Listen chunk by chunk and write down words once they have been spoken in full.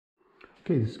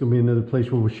Okay, this is going to be another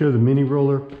place where we'll show the mini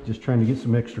roller, just trying to get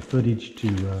some extra footage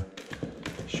to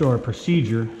show our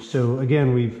procedure. So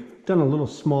again, we've done a little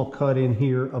small cut in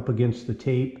here up against the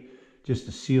tape just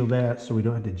to seal that so we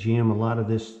don't have to jam a lot of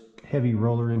this heavy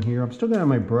roller in here. I'm still going to have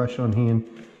my brush on hand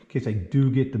in case I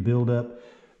do get the buildup.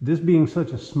 This being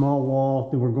such a small wall,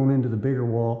 then we're going into the bigger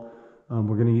wall.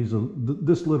 We're going to use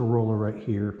this little roller right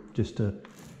here just to,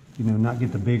 you know, not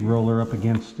get the big roller up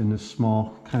against in this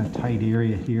small kind of tight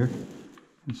area here.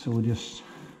 And so we'll just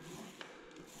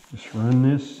run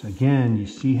this. Again, you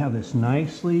see how this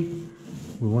nicely,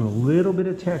 we want a little bit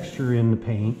of texture in the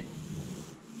paint,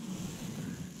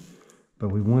 but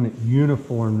we want it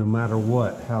uniform no matter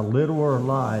what. How little or a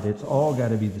lot, it's all got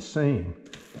to be the same.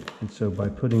 And so by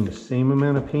putting the same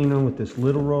amount of paint on with this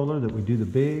little roller that we do the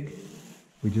big,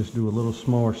 we just do a little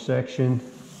smaller section.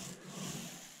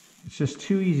 It's just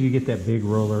too easy to get that big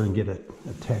roller and get a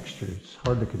texture. It's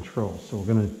hard to control. So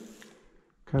we're going to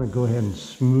kind of go ahead and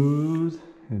smooth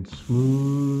and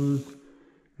smooth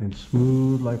and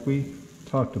smooth like we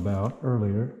talked about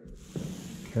earlier.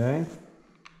 Okay.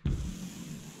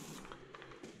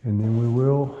 And then we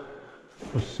will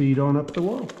proceed on up the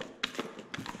wall.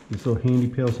 This little handy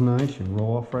pail's nice. You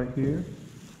roll off right here.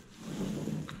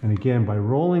 And again, by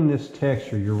rolling this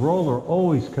texture, your roller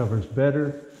always covers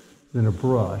better than a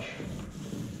brush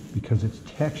because it's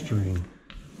texturing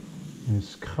and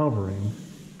it's covering.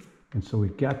 And so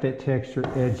we've got that texture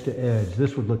edge to edge.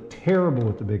 This would look terrible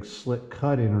with the big slit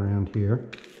cut in around here.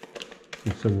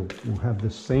 And so we'll have the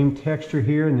same texture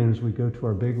here, and then as we go to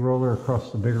our big roller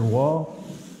across the bigger wall,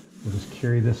 we'll just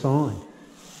carry this on.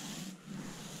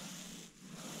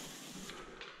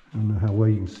 I don't know how well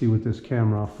you can see with this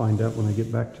camera. I'll find out when I get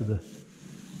back to the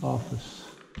office.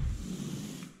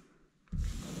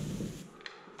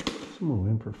 Some little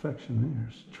imperfection there.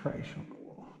 There's trash on the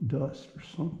wall, dust or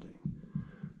something.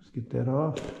 Get that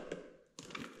off.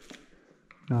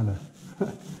 Not a,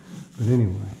 but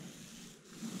anyway.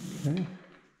 Okay.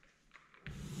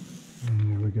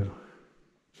 And there we go.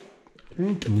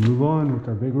 Okay, and we move on with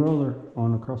our big roller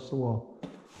on across the wall.